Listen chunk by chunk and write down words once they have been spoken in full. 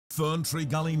Ferntree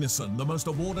Gully Nissan, the most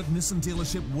awarded Nissan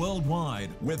dealership worldwide,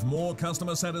 with more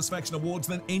customer satisfaction awards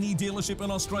than any dealership in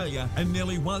Australia, and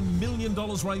nearly $1 million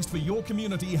raised for your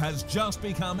community, has just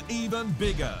become even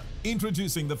bigger.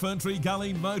 Introducing the Ferntree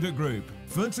Gully Motor Group.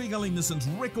 Ferntree Gully Nissan's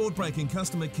record-breaking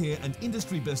customer care and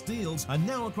industry-best deals are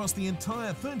now across the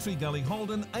entire Ferntree Gully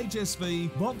Holden,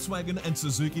 HSV, Volkswagen and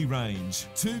Suzuki range.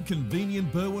 2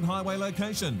 convenient Burwood Highway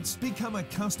locations. Become a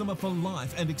customer for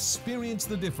life and experience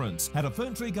the difference at a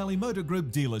Ferntree Gully Motor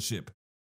Group dealership.